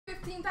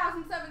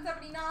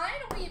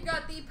$17,779. We've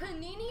got the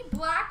Panini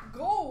Black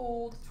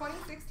Gold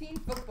 2016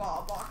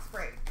 football box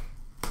break.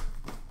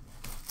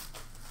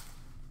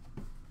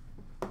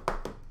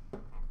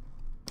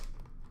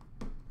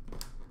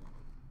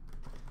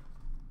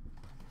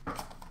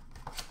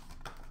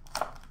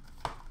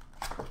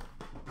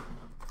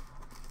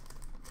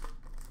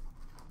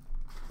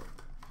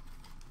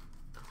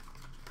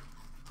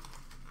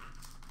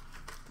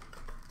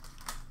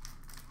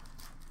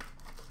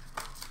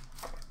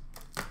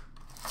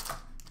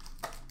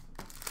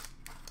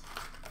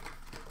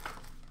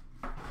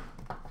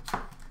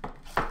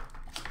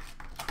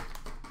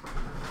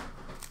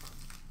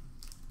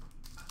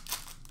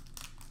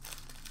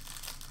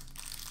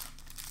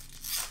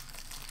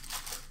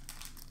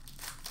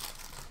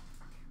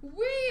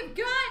 We've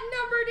got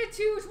number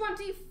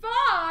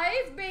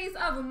 /225, base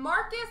of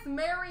Marcus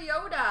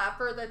Mariota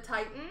for the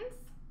Titans.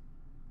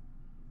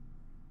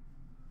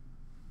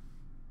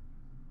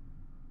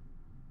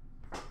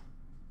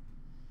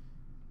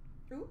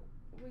 Ooh,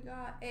 we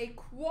got a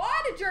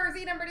quad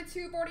jersey, number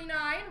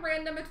 /249,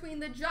 random between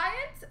the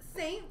Giants,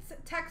 Saints,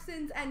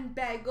 Texans, and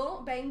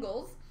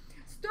Bengals.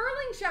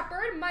 Sterling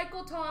Shepard,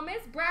 Michael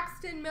Thomas,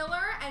 Braxton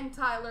Miller, and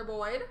Tyler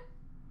Boyd.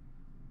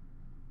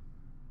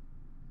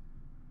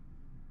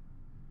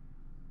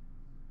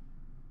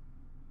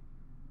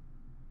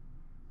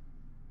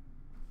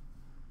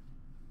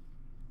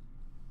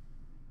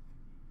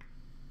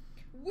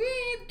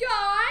 We've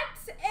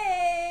got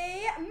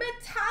a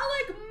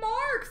metallic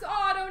marks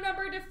auto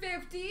number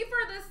 /50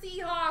 for the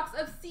Seahawks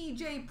of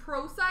CJ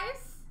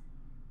Procise.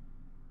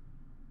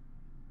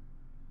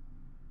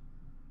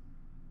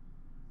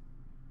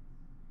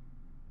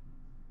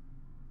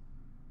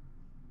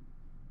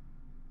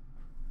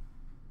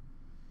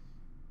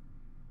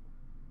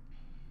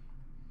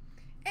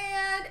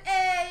 And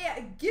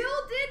a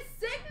gilded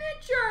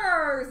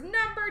signatures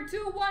number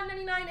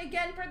 /199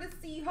 again for the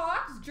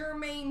Seahawks,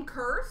 Jermaine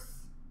Kearse.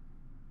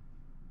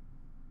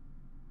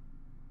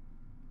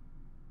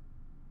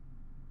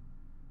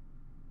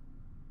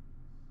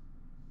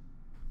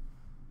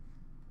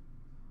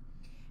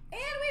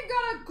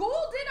 A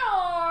Golden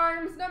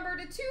Arms, number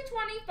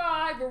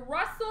 /225,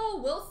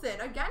 Russell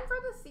Wilson. Again for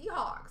the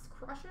Seahawks.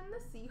 Crushing the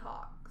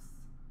Seahawks.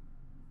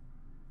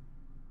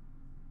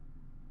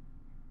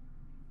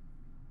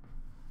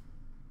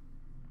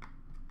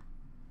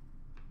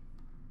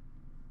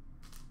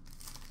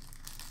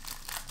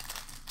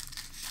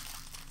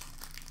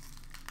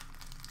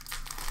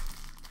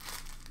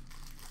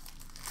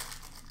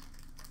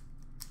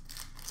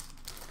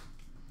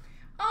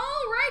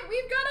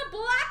 We've got a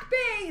black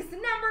base,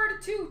 number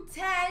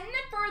 /210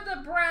 for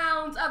the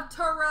Browns of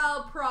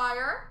Terrell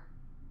Pryor.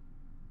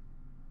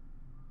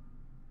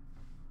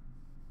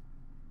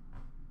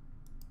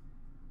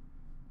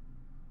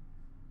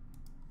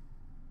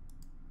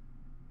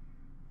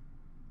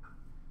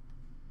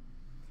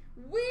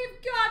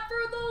 We've got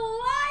for the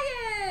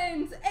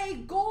Lions a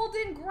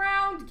golden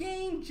ground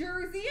game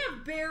jersey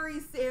of Barry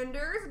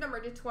Sanders, number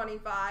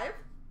 /25.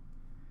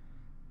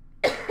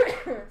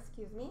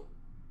 Excuse me.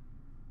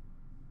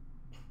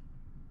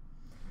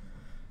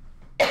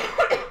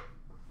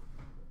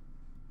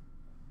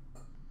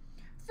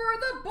 For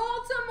the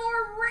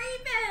Baltimore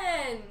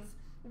Ravens,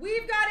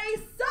 we've got a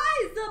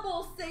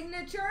sizable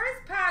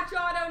signatures patch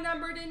auto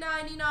number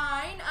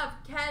 /99 of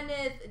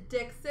Kenneth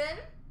Dixon.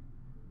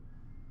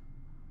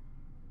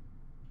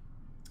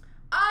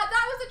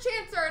 That was a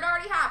chancer. It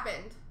already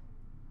happened.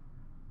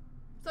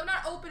 So I'm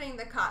not opening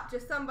the cup.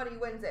 Just somebody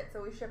wins it,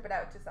 so we ship it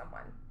out to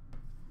someone.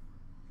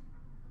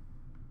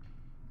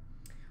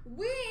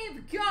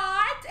 We've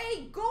got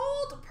a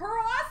gold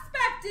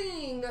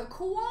prospecting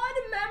quad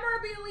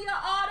memorabilia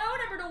auto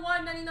number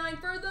 /199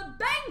 for the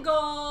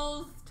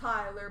Bengals,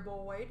 Tyler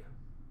Boyd.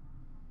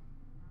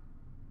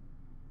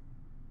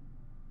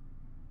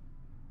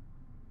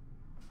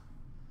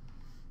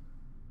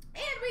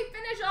 And we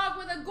finish off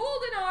with a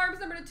Golden Arms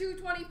number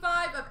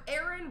 /225 of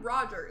Aaron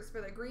Rodgers for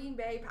the Green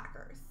Bay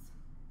Packers.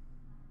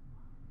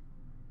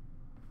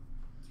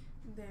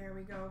 There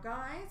we go,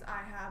 guys.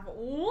 I have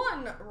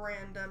one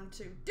random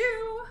to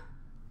do.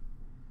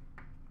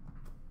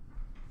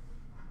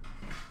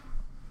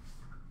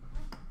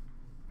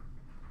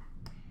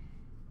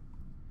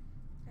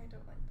 I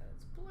don't like that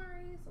it's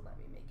blurry, so let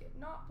me make it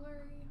not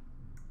blurry.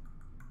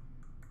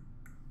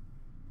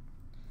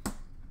 Okay.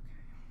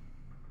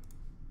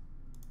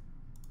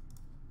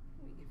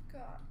 We've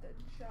got the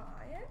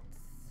Giants,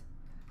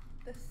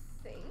 the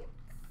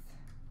Saints,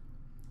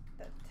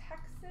 the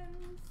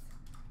Texans,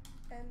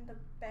 and the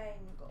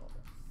Bengals.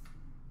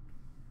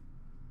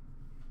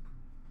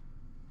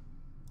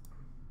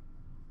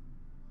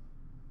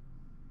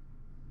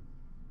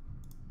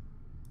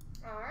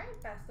 All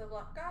right, best of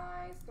luck,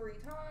 guys. 3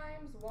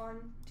 times.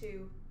 1,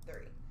 2, 3.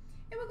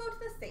 And we'll go to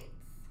the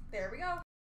Saints. There we go.